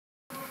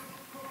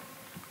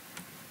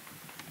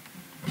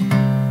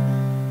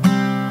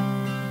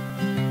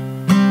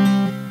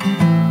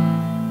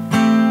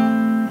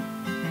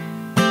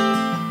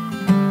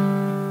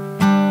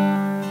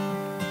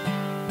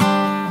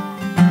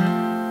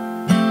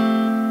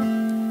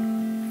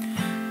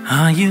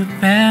Are you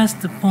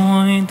past the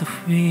point of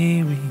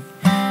weary?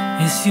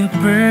 Is your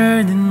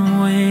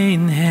burden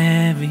weighing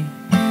heavy?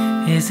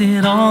 Is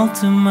it all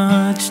too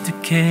much to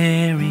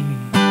carry?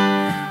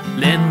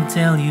 Let me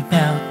tell you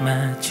about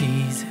my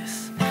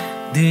Jesus.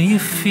 Do you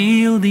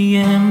feel the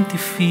empty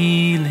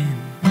feeling?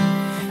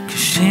 'Cause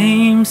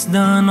shame's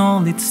done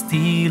all it's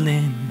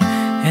stealing,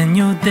 and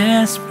you're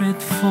desperate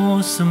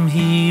for some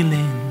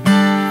healing.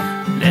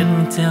 Let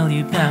me tell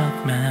you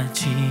about my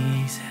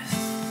Jesus.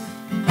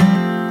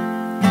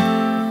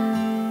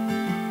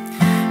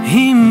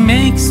 He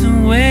makes a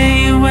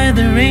way where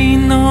there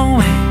ain't no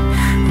way,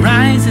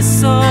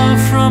 rises up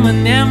from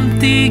an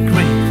empty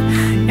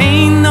grave.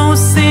 Ain't no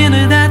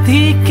sinner that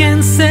he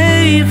can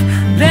save.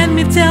 Let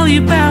me tell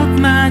you about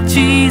my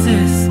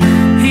Jesus.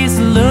 His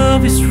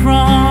love is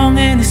strong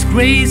and His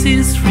grace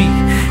is free.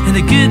 And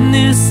the good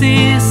news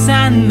is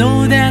I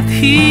know that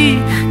He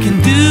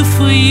can do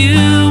for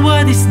you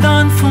what He's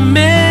done for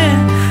me.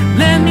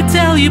 Let me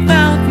tell you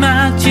about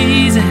my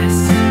Jesus.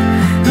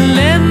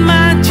 Let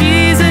my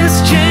Jesus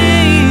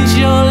change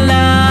your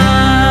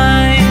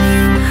life.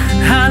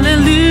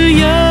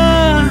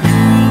 Hallelujah,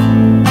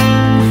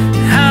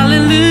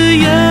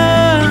 hallelujah,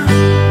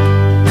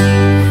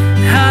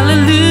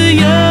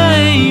 hallelujah,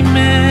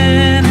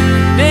 amen,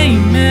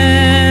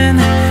 amen.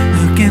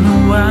 Who can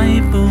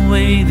wipe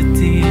away the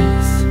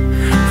tears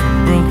from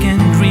broken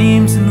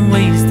dreams and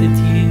wasted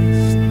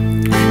years,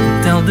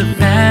 and tell the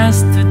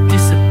past to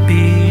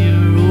disappear?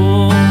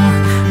 Oh,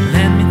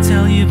 let me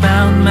tell you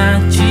about my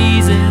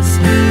Jesus,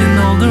 and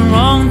all the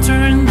wrong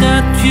turn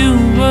that you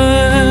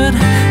would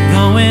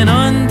go and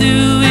undo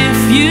if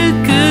you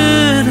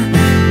could.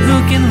 Who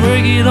can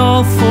work it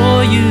all for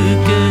you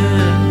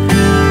good?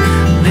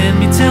 Let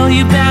me tell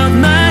you about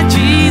my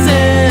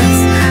Jesus.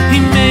 He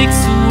makes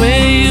a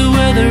way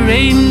where there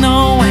ain't no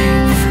way,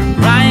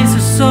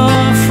 rises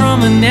up from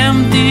an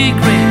empty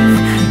grave.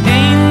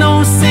 Ain't no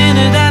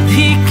sinner that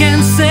He can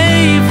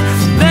save.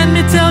 Let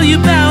me tell you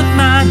about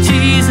my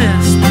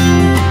Jesus.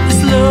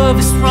 His love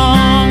is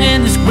strong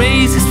and His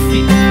grace is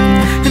free.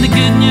 And the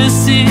good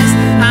news is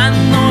I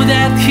know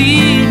that He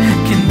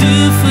can do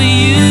for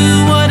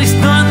you what He's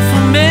done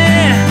for me.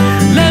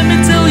 Let me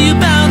tell you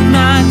about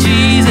my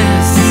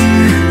Jesus.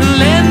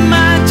 Let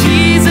my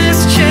Jesus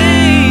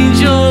change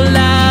your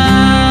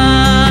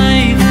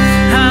life.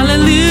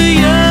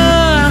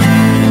 Hallelujah,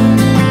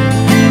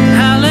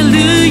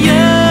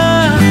 hallelujah,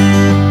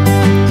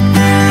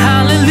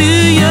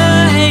 hallelujah,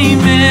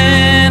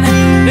 amen,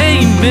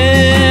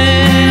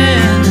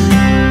 amen.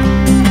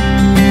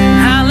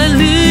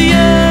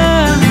 Hallelujah,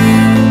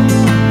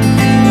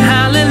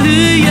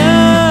 hallelujah,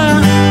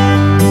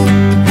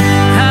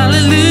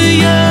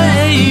 hallelujah,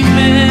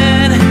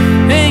 amen,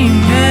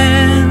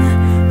 amen.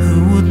 Who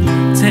would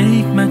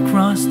take my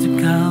cross to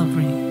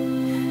Calvary,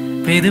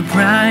 pay the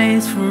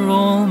price for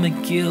all my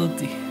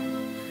guilty?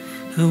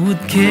 Who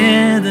would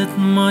care that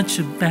much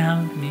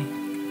about me?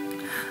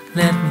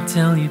 Let me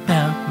tell you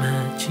about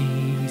my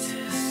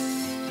Jesus.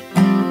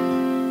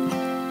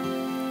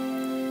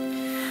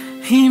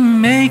 He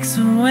makes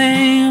a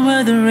way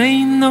where there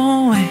ain't no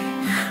way,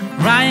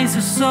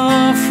 rises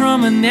up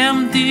from an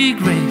empty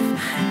grave.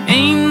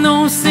 Ain't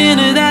no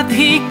sinner that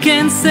He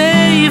can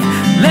save.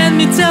 Let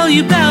me tell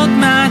you about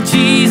my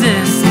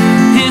Jesus.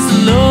 His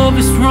love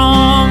is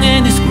strong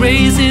and His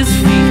grace is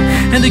free.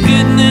 And the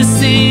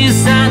goodness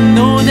is I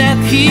know that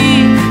He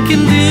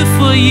can do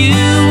for you